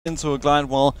into a glide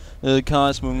while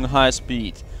cars moving high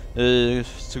speed to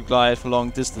glide for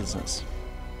long distances.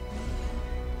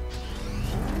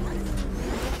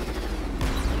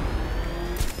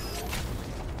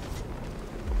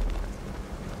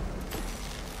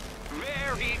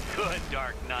 Very good,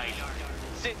 Dark Knight.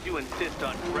 Since you insist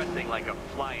on dressing like a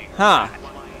flying Ha!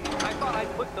 rat, I thought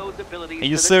I'd put those abilities Are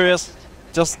you to the serious? test.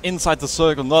 Just inside the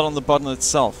circle, not on the button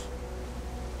itself.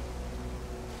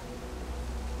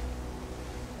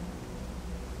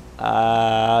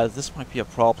 This might be a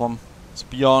problem, to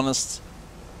be honest.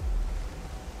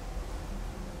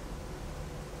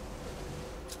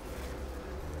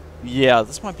 Yeah,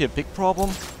 this might be a big problem.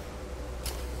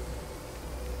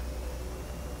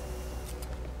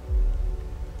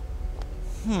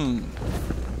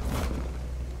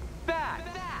 Bat,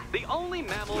 the only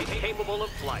mammal capable of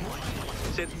flight.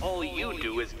 Since all you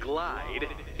do is glide,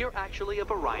 you're actually a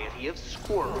variety of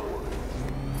squirrel.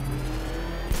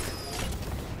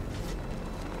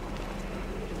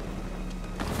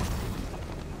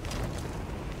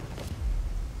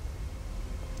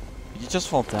 Could you just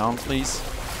fall down, please?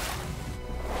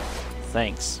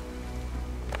 Thanks.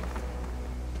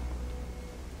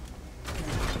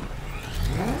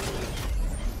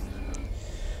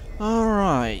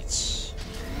 Alright.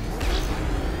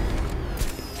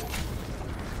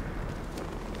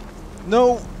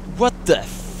 No! What the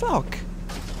fuck?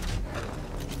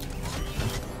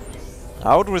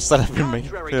 How would that have been made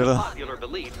Contrary to better? popular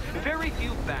belief, very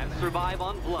few bats survive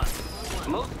on blood.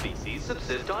 Most species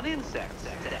subsist on insects,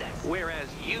 whereas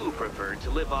you prefer to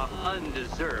live off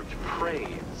undeserved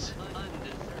praise.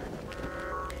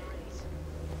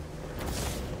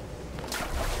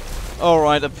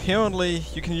 Alright, apparently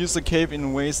you can use the cape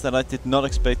in ways that I did not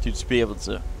expect you to be able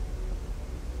to.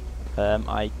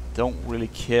 I don't really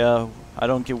care. I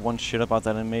don't give one shit about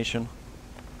that animation.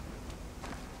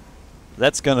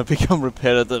 That's gonna become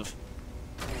repetitive.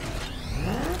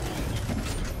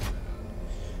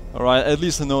 Alright, at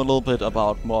least I know a little bit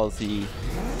about more of the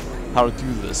how to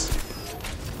do this.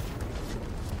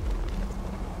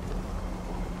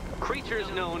 Creatures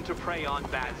known to prey on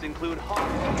bats include hawks,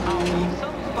 owls,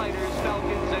 some spiders,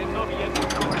 falcons, and oh yes, of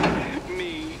course,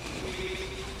 me.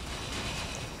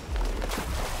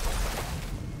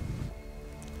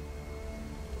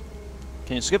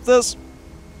 Can you skip this?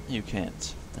 You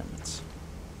can't. Damn it.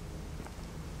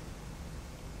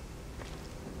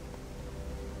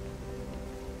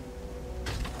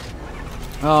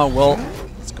 Oh well,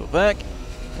 let's go back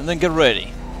and then get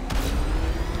ready.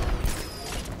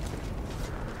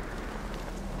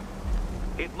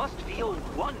 It must feel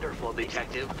wonderful,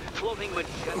 Detective, floating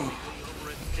majestically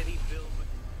over a city filled with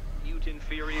mute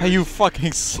inferiors. Are you fucking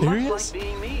Much serious? like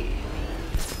being me.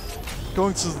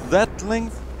 Going to that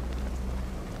length?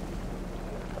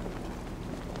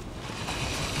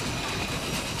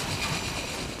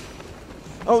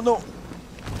 Oh no!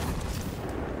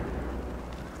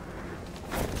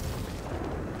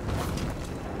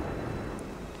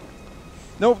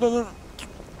 No, no, no!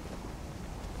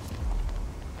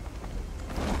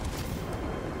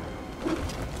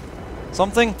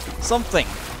 Something! Something!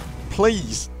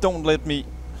 Please, don't let me...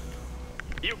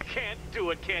 You can't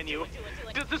do it, can you?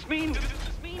 Does this mean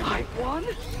I won?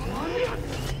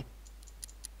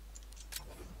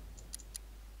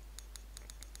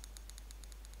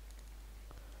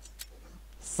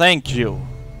 Thank you!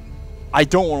 I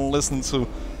don't want to listen to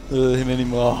him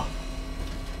anymore.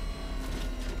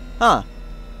 Huh.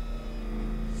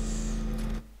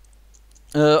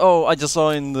 Oh, I just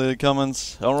saw in the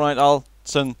comments. Alright, I'll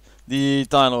turn the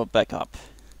dialogue back up.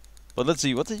 But let's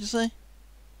see, what did you say?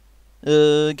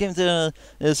 Game there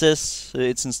says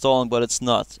it's installing, but it's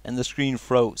not, and the screen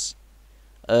froze.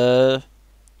 The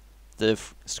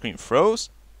screen froze?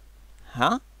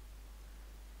 Huh?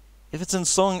 If it's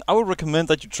installing, I would recommend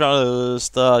that you try to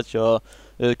start your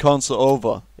console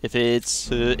over if it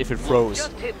froze.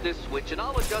 Just hit this switch and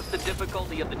I'll adjust the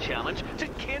difficulty of the challenge to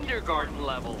kindergarten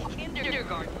level.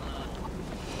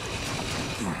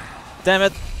 Damn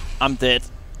it, I'm dead.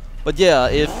 But yeah,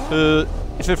 if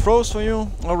it froze for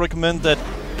you, I recommend that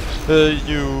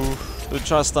you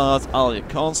try to start either your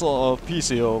console or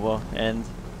PC over and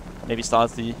maybe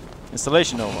start the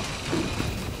installation over.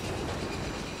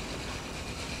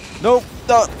 Nope,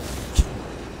 no.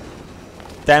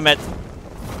 Damn it.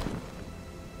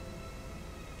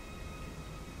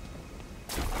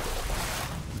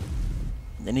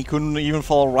 Then he couldn't even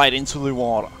fall right into the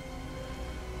water.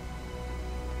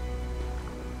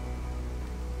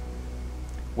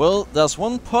 Well, there's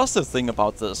one positive thing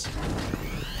about this.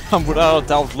 I'm without a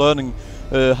doubt learning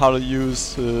how to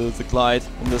use the glide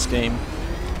in this game.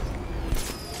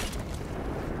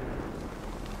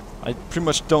 I pretty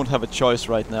much don't have a choice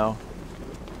right now.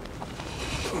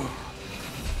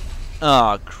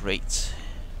 Ah, great.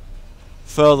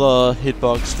 Further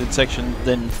hitbox detection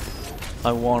than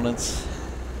I wanted.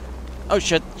 Oh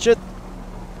shit, shit!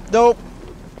 Nope!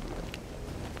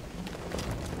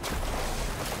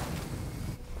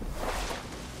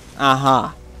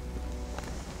 Aha!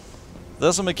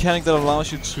 There's a mechanic that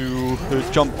allows you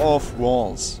to jump off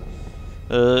walls.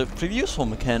 Pretty useful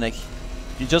mechanic.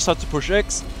 You just have to push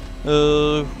X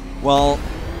while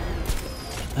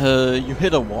you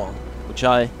hit a wall, which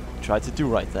I tried to do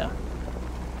right there.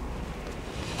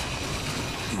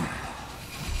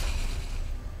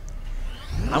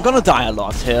 I'm gonna die a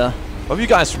lot here. Hope you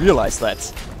guys realize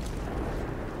that.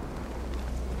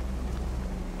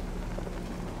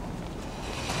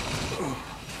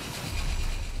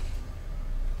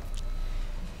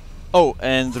 Oh,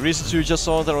 and the reason you just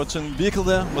saw the rotating vehicle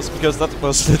there was because that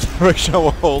was the direction I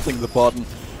was holding the button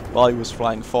while he was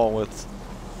flying forward.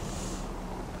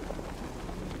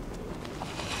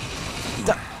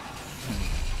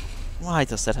 Why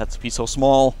does that have to be so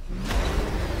small?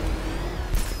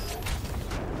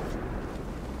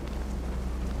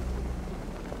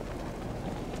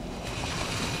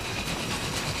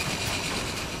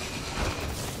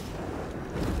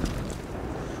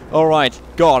 Alright,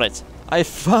 got it. I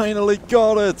finally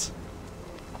got it!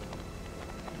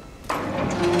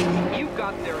 You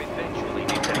got there eventually,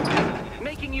 Detective,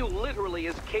 making you literally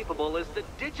as capable as the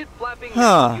digit-flapping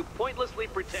you pointlessly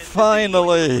pretend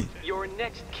finally! To be. Your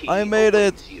next key I made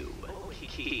it! You.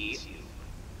 Key.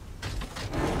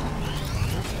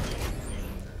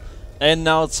 And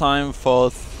now time for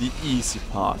the easy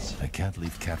part. I can't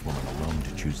leave Catwoman alone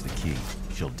to choose the key.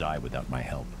 She'll die without my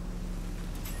help.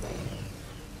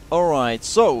 Alright,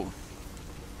 so...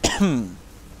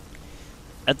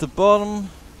 at the bottom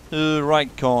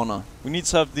right corner, we need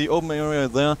to have the open area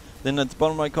there, then at the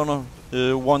bottom right corner,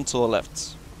 one to the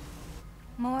left.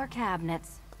 More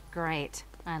cabinets. Great.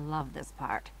 I love this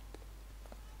part.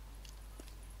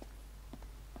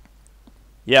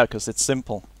 Yeah, because it's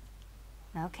simple.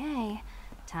 Okay.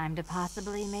 Time to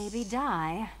possibly maybe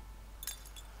die.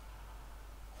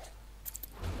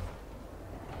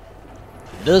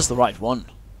 It is the right one.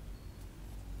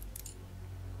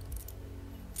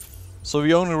 So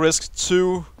we only risk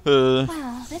 2 Well,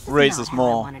 this is raises not how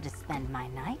more. I wanted to spend my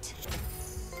night.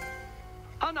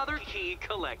 Another key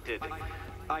collected.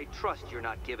 I trust you're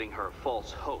not giving her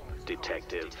false hope,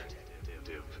 Detective.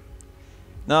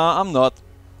 Nah, I'm not.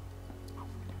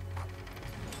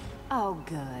 Oh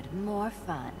good, more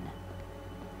fun.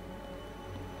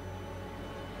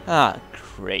 Ah,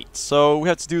 great. So we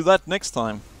have to do that next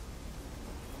time.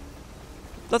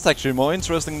 That's actually more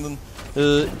interesting than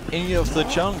any of the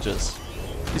challenges.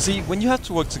 You see, when you have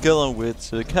to work together with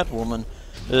Catwoman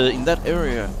in that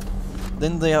area,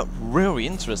 then they are very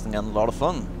interesting and a lot of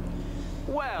fun.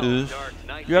 Well,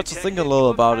 You have to think a little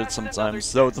about it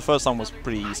sometimes, though the first time was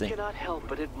pretty easy. I cannot help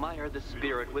but admire the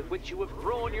spirit with which you have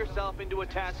thrown yourself into a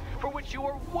task for which you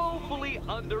are woefully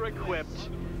under-equipped.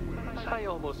 I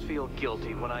almost feel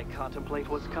guilty when I contemplate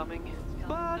what's coming,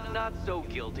 but not so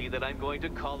guilty that I'm going to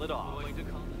call it off.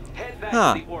 Head back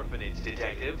to the orphanage,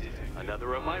 Detective.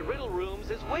 Another of my riddle rooms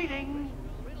is waiting.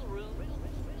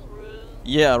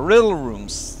 Yeah, riddle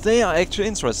rooms. They are actually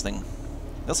interesting.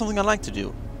 That's something I like to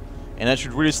do. And I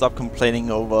should really stop complaining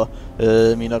over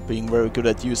me not being very good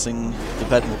at using the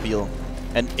Batmobile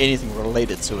and anything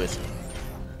related to it.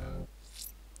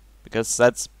 Because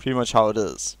that's pretty much how it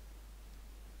is.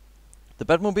 The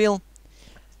Batmobile?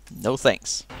 No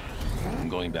thanks. I'm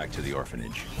going back to the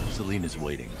orphanage. Celine is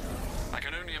waiting. I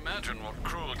can only imagine what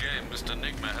cruel game Mr.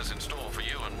 Nigma has in store for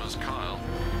you and Miss Kyle.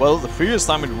 Well, the previous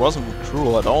time it wasn't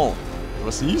cruel at all. It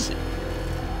was easy.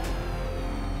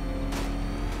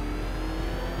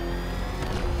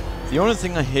 The only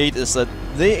thing I hate is that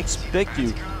they expect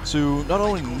you to not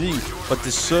only need, but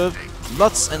deserve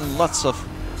lots and lots of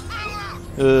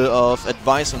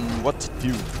advice on what to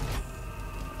do.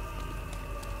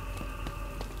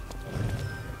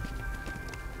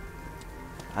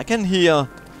 I can hear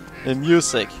the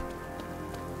music.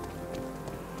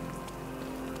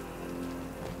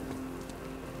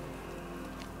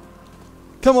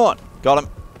 Come on! Got him!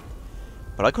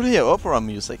 But I could hear opera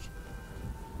music.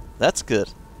 That's good.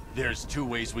 There's 2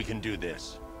 ways we can do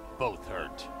this. Both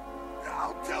hurt.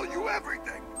 I'll tell you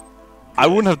everything. I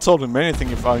wouldn't have told him anything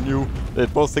if I knew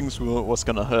that both things was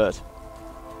gonna hurt.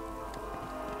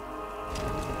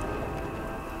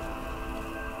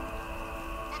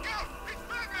 Look out! It's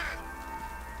Batman!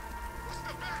 What's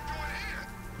the Bat doing here?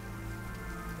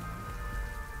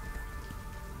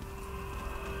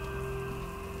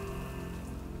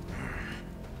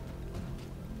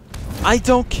 I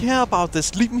don't care about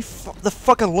this. Leave me the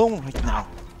fuck alone right now.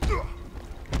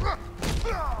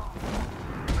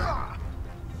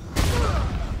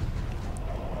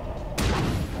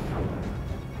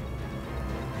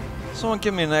 Someone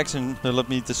give me an axe and let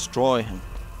me destroy him.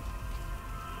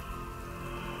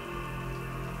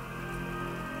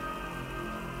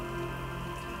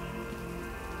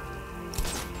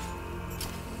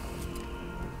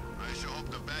 I sure hope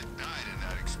the bat died in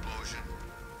that explosion.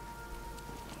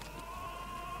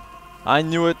 I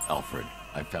knew it. Alfred,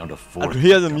 I found a I fourth. could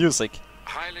hear the victim. music.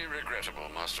 Highly regrettable,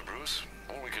 Master Bruce.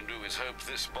 All we can do is hope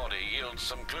this body yields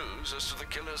some clues as to the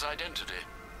killer's identity.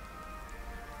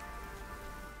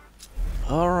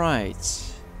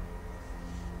 Alright.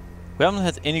 We haven't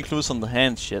had any clues on the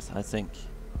hands yet, I think.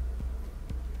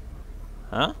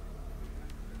 Huh?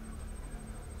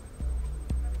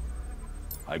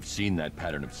 I've seen that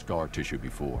pattern of scar tissue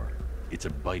before. It's a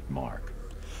bite mark.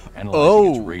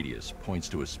 Analyzing its radius points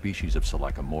to a species of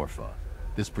Selachomorpha.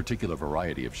 This particular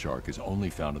variety of shark is only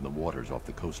found in the waters off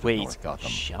the coast of Wait, North Gotham.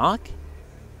 shark?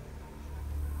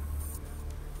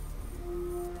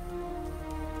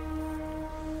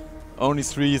 Only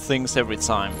 3 things every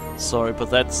time. Sorry,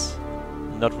 but that's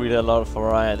not really a lot of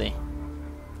variety.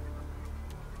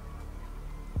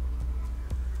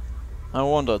 I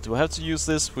wonder, do I have to use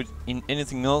this in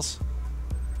anything else?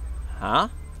 Huh?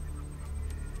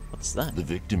 What's that? The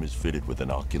victim is fitted with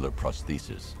an ocular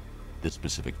prosthesis. This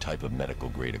specific type of medical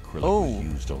grade acrylic Oh. was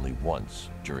used only once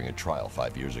during a trial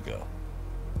 5 years ago.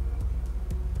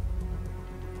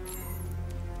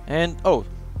 And, oh,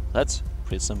 that's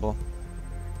pretty simple.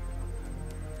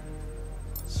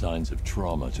 Signs of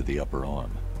trauma to the upper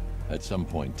arm. At some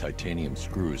point, titanium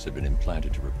screws have been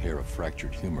implanted to repair a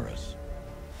fractured humerus.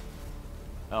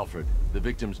 Alfred, the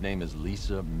victim's name is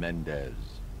Lisa Mendez.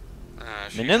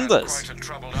 She Menendez. had quite a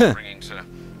troubled upbringing, sir.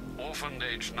 Orphaned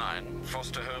age 9,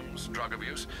 foster homes, drug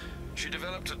abuse. She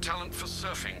developed a talent for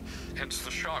surfing, hence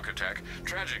the shark attack.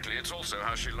 Tragically, it's also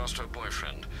how she lost her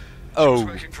boyfriend. She was Oh.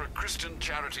 working for a Christian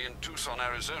charity in Tucson,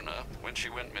 Arizona, when she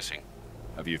went missing.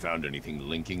 Have you found anything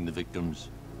linking the victims?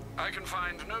 I can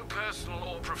find no personal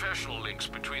or professional links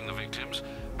between the victims,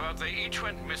 but they each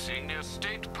went missing near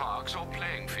state parks or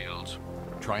playing fields.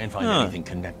 Try and find Huh. anything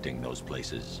connecting those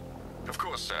places. Of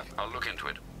course, sir. I'll look into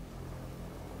it.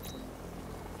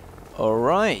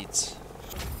 Alright.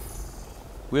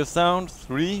 We've found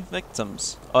 3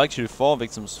 victims. Oh, actually 4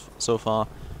 victims so far.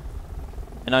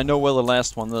 And I know where the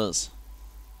last one is.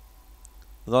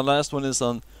 The last one is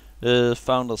on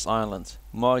Founders Island.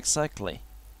 More exactly,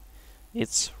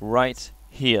 it's right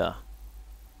here.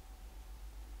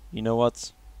 You know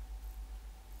what?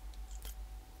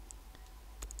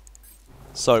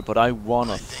 Sorry, but I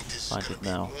wanna find it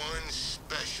now. One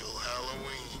special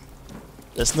Halloween.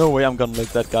 There's no way I'm gonna let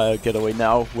that guy get away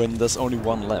now when there's only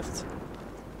 1 left.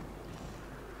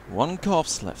 1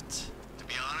 corpse left. To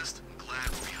be honest, I'm glad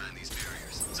we're behind these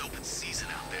barriers. It's open season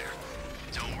out there.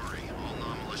 Don't worry, all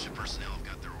non-militia personnel have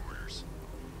got their orders.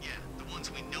 Yeah, the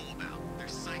ones we know about.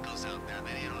 There's psychos out there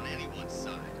that ain't on anyone's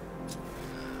side.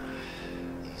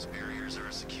 These barriers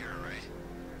are secure, right?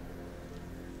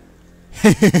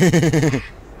 Look at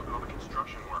all the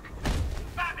construction work.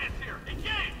 Batman's here!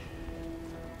 Engage!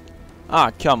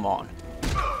 Ah, come on.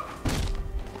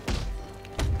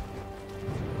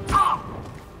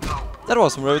 That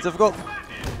wasn't very difficult.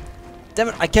 Damn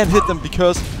it, I can't hit them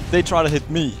because they try to hit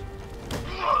me.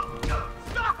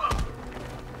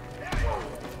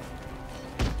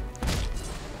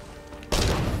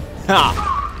 Ha!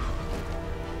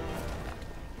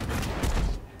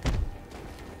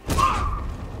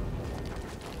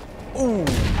 Ooh,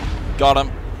 got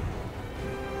him.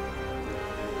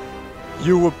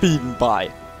 You were beaten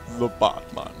by the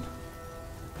Batman.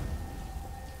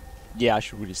 Yeah, I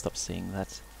should really stop saying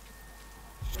that.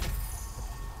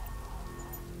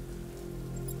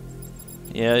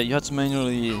 Yeah, you have to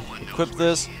manually equip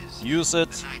this, use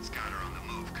it. Knight's got her on the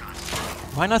move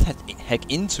constantly. Why not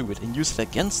hack into it and use it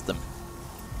against them?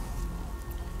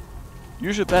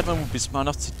 Usually Batman would be smart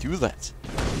enough to do that.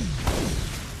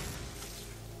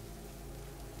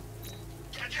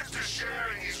 Get used to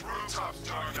sharing these rooftops,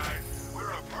 Dark Knight.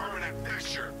 We're a permanent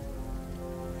fixture.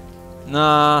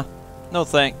 Nah, no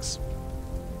thanks.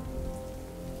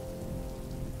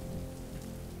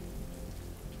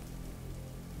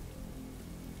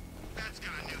 That's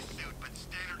got a new suit, but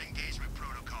standard engagement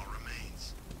protocol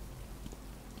remains.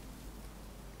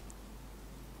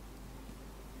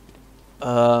 The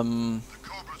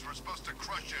Cobras were supposed to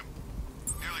crush him.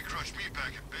 Nearly crushed me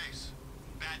back at base.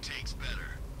 That takes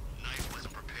better. Knight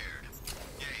wasn't prepared.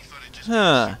 Yeah, he thought it just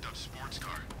Huh. souped up sports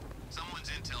car. Someone's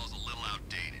intel is a little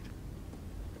outdated.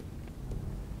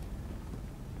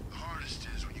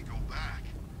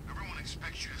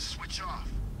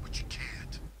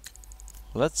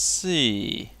 Let's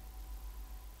see.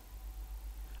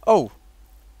 Oh!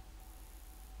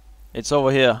 It's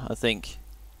over here, I think.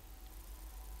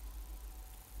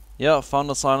 Yeah,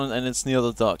 found a silent and it's near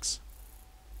the docks.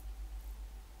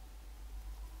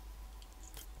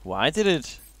 Why did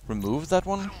it remove that I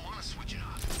one? don't want to switch it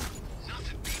off.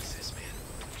 Nothing beats this, man.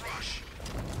 The rush.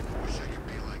 Wish I could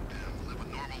be like them, live a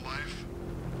normal life.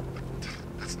 But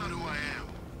that's not who I am.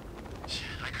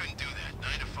 I couldn't do that.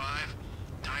 9 to 5,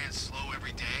 dying slow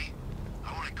every day.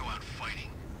 I want to go out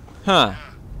fighting. Huh. Yeah,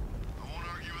 I won't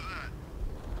argue with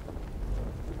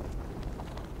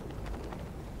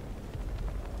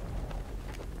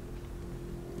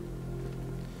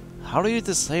that. How do you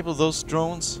disable those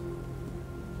drones?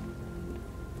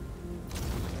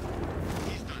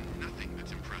 He's done nothing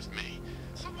that's impressed me.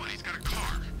 So what? He's got a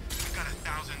car. He's got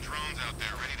 1,000 drones out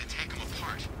there ready to take him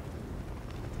apart.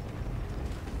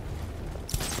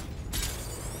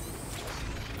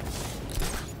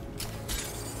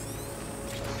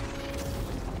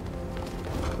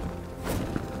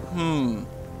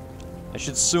 I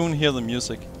should soon hear the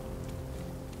music.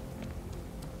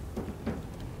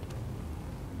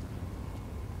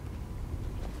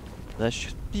 There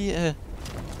should be a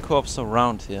corpse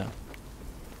around here.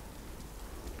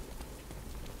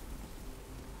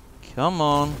 Come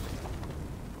on.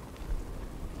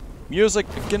 Music,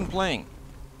 begin playing.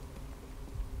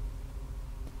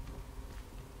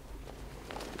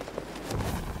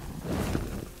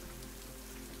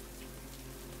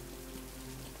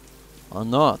 Or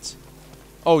not.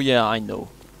 Oh yeah, I know.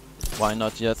 Why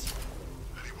not yet?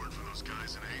 Any word from those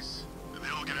guys in Ace? Did they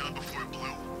all get out before it blew?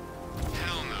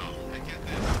 Hell no. And get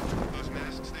this. Those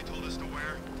masks they told us to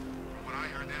wear? From what I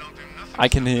heard, they don't do nothing. I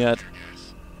can hear it. except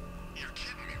gas. You're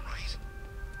kidding me, right?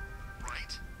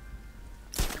 Right?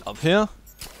 Up here?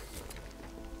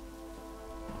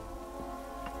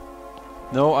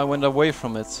 No, I went away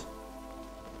from it.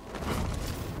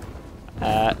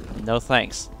 No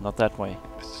thanks. Not that way.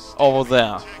 This is Over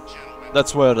there. tech, gentlemen.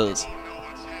 That's where it is. Don't know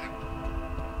what's in it.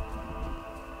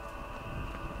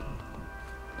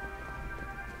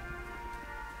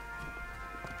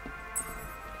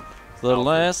 The Alfred,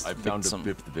 last I found victim. a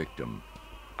fifth victim.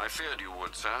 I feared you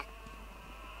would, sir.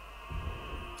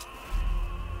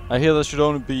 I hear there should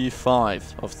only be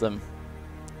 5 of them.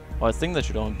 Or I think there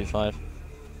should only be 5.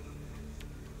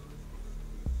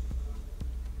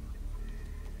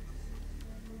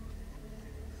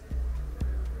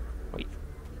 Wait.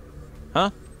 Huh?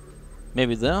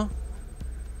 Maybe there?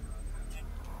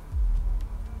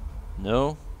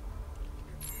 No.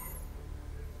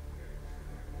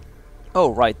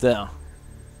 Oh, right there.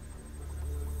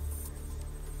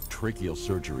 Tracheal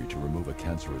surgery to remove a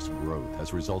cancerous growth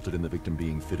has resulted in the victim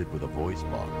being fitted with a voice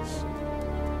box.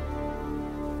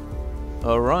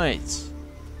 Alright.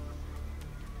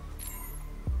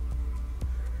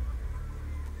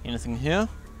 Anything here?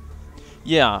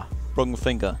 Yeah, broken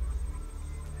finger.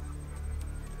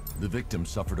 The victim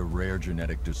suffered a rare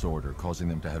genetic disorder, causing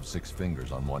them to have 6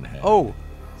 fingers on one hand. Oh,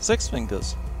 6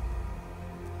 fingers.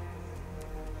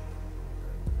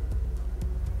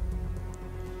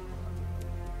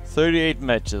 "38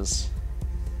 matches.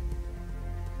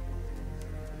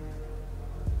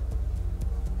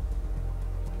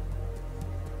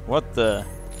 What the?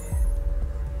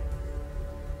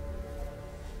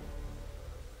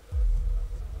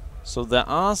 So there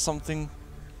are something,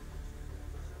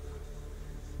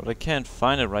 but I can't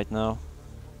find it right now.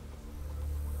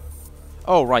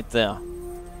 Oh, right there.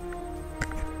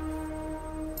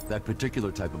 That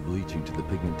particular type of bleaching to the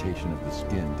pigmentation of the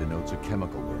skin denotes a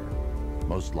chemical burn,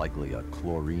 most likely a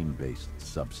chlorine-based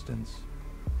substance.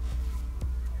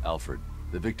 Alfred,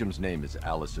 the victim's name is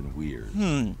Allison Weir.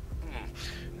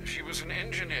 She was an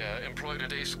engineer employed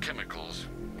at Ace Chemicals.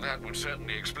 That would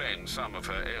certainly explain some of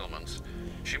her ailments.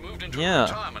 She moved into Yeah. a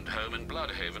retirement home in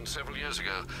Bloodhaven several years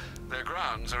ago. Their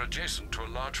grounds are adjacent to a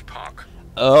large park.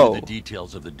 Oh. Do the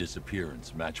details of the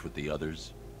disappearance match with the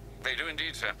others? They do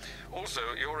indeed, sir. Also,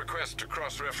 your request to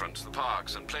cross-reference the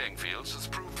parks and playing fields has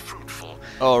proved fruitful.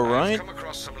 All I've right. come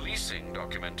across some leasing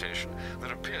documentation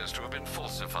that appears to have been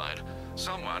falsified.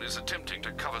 Someone is attempting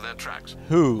to cover their tracks.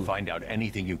 Who? Find out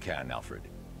anything you can, Alfred.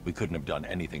 We couldn't have done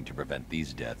anything to prevent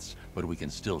these deaths, but we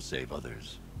can still save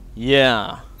others.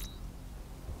 Yeah.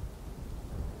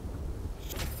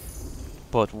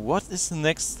 But what is the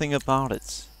next thing about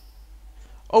it?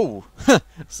 Oh,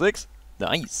 6?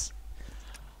 Nice.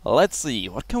 Let's see,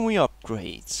 what can we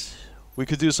upgrade? We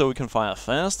could do so we can fire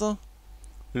faster,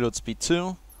 reload speed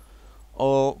 2,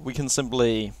 or we can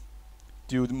simply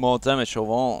do more damage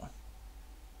overall.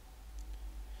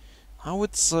 I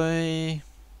would say...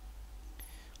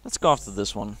 let's go after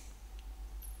this one.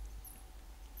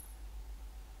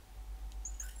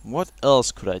 What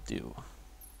else could I do?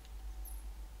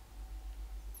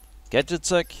 Gadget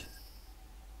tech?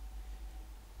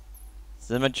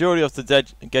 The majority of the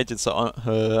gadgets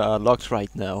are locked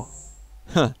right now.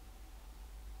 Huh.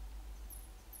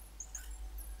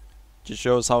 Just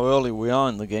shows how early we are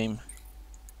in the game.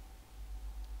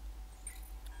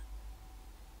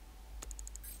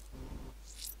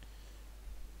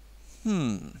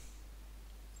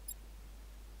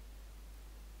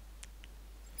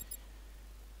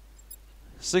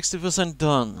 60%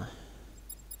 done.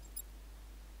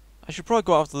 I should probably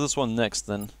go after this one next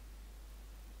then.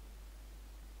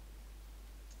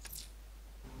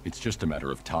 It's just a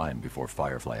matter of time before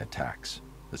Firefly attacks.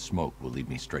 The smoke will lead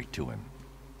me straight to him.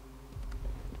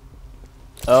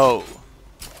 Oh.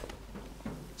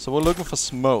 So we're looking for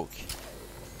smoke.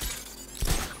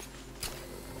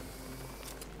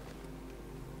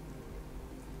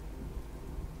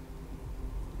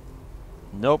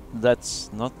 Nope,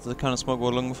 that's not the kind of smoke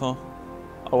we're looking for.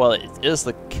 Oh well, it is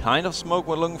the kind of smoke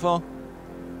we're looking for.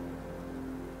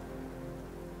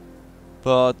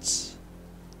 But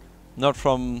not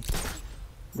from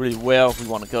really where we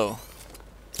want to go.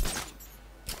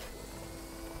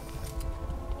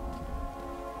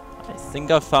 I think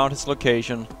I found his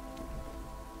location.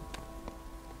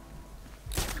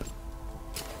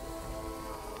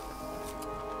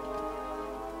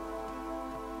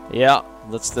 Yeah,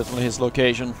 that's definitely his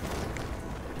location.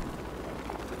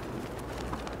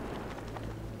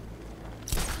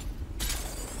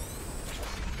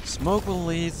 Smoke will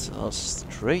lead us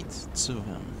straight to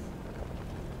him.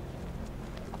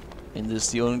 And this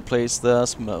is the only place there's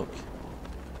smoke.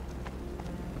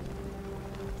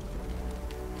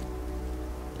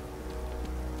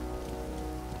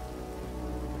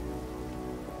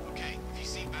 Okay, if you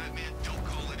see Batman, don't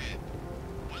call it in.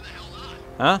 Why the hell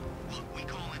not? Huh? Look, we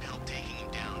call in help taking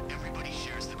him down. Everybody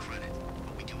shares the credit.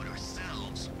 But we do it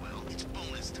ourselves. Well, it's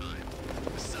bonus time.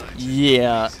 Besides,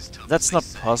 Yeah, this is tough, that's they not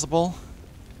say. possible.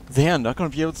 They're not gonna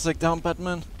be able to take down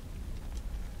Batman.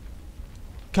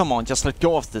 Come on, just let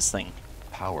go of this thing.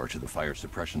 Power to the fire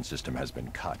suppression system has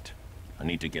been cut. I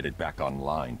need to get it back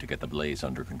online to get the blaze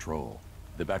under control.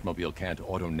 The Batmobile can't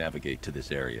auto-navigate to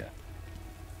this area.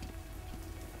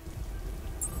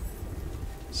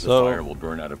 The So fire will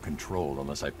burn out of control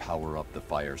unless I power up the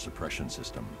fire suppression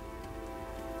system.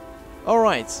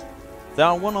 alright.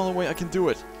 There's one other way I can do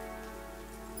it.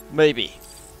 Maybe.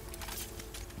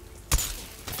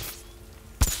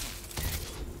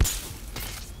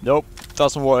 Nope,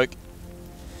 doesn't work.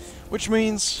 Which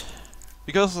means,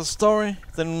 because of the story,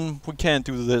 then we can't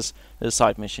do this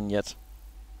side mission yet.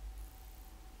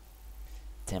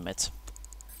 Damn it.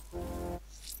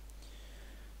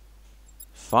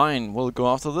 Fine, we'll go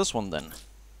after this one then.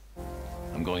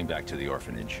 I'm going back to the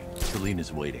orphanage. Celine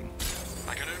is waiting.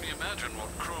 I can only imagine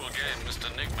what cruel game Mr.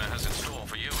 Nigma has in store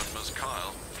for you and Miss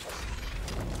Kyle.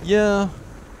 Yeah.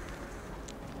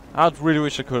 I'd really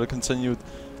wish I could have continued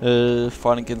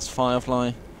fighting against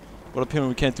Firefly, but apparently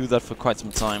we can't do that for quite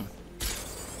some time.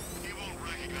 He won't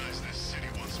recognize this city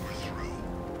once we're through.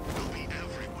 We'll be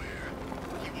everywhere.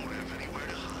 He won't have anywhere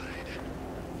to hide.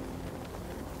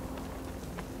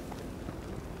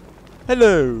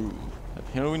 Hello!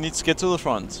 Apparently we need to get to the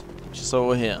front, which is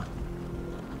over here.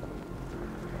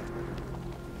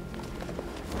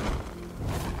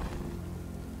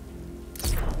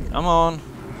 Come on.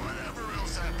 Whatever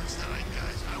else happens tonight,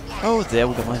 guys, I want Oh, there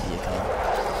we got my vehicle.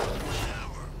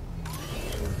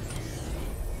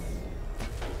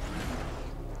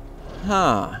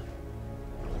 Huh.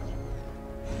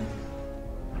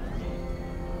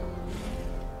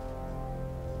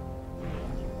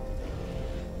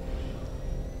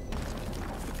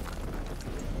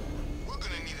 We're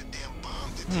gonna need a damn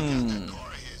bomb to take out that car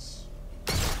of his.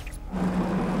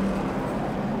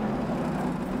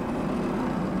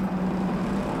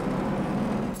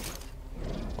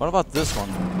 What about this one?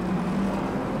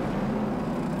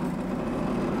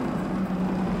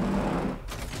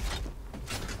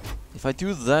 If I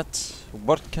do that,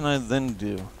 what can I then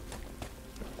do?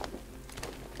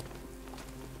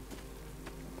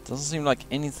 Doesn't seem like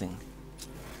anything.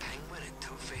 Penguin and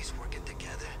Two-Face working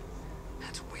together?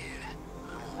 That's weird.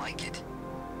 I don't like it.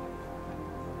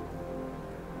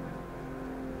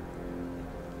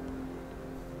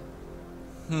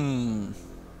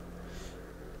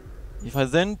 If I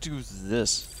then do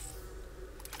this...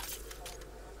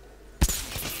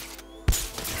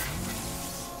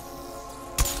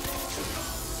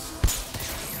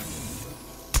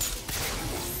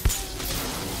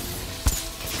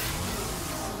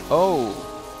 Oh!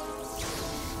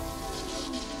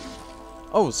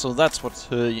 Oh, so that's what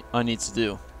I need to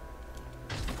do.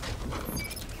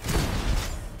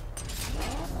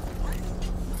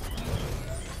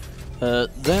 There.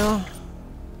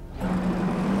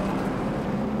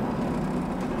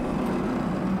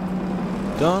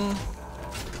 Done.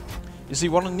 You see,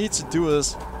 what I need to do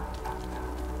is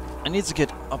I need to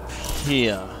get up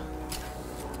here.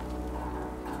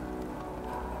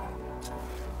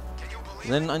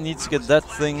 Then I need to get that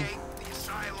thing.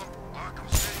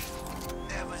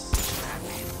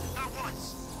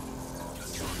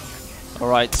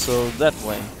 Alright, so that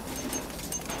way.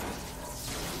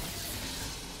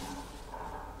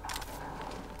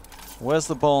 Where's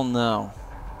the ball now?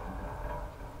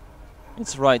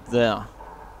 It's right there.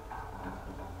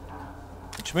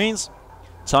 Which means,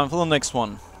 time for the next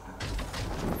one.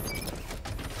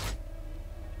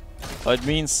 It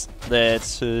means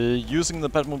that using the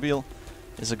Batmobile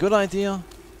is a good idea,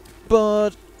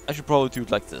 but I should probably do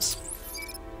it like this.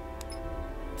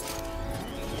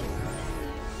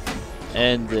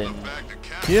 And then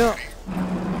here.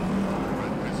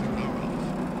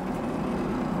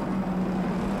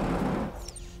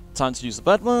 Time to use the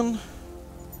Batman.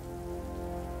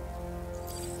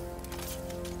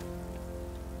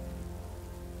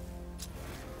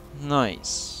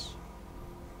 Nice.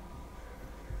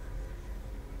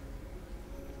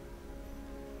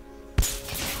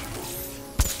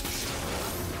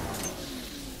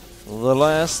 The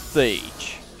last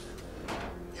stage.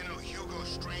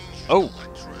 Oh!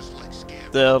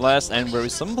 The last and very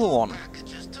simple one.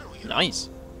 Nice.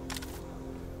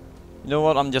 You know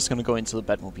what? I'm just gonna go into the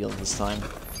Batmobile this time.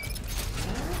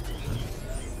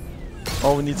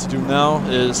 All we need to do now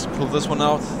is pull this one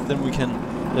out, then we can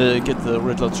get the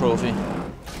Riddler trophy.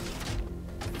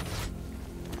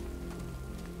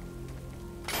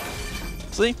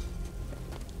 See?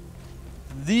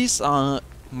 These are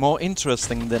more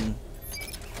interesting than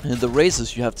the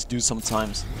races you have to do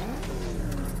sometimes.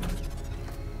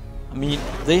 I mean,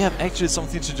 they have actually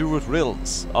something to do with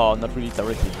riddles. Oh, not really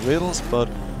directly riddles, but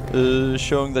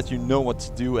showing that you know what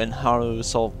to do and how to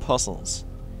solve puzzles.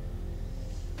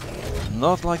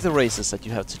 Not like the races that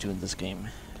you have to do in this game.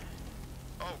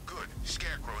 Oh, good.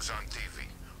 Scarecrow's on TV.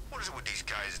 What is it with these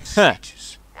guys and Huh.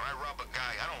 speeches? When I rob a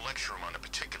guy, I don't lecture him on the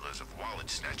particulars of wallet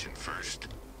snatching first.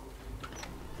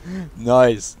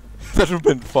 Nice. That would have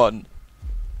been fun.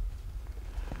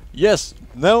 Yes,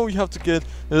 now we have to get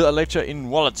a lecture in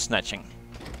wallet snatching.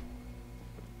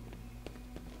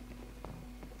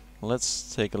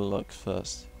 Let's take a look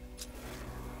first.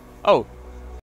 Oh,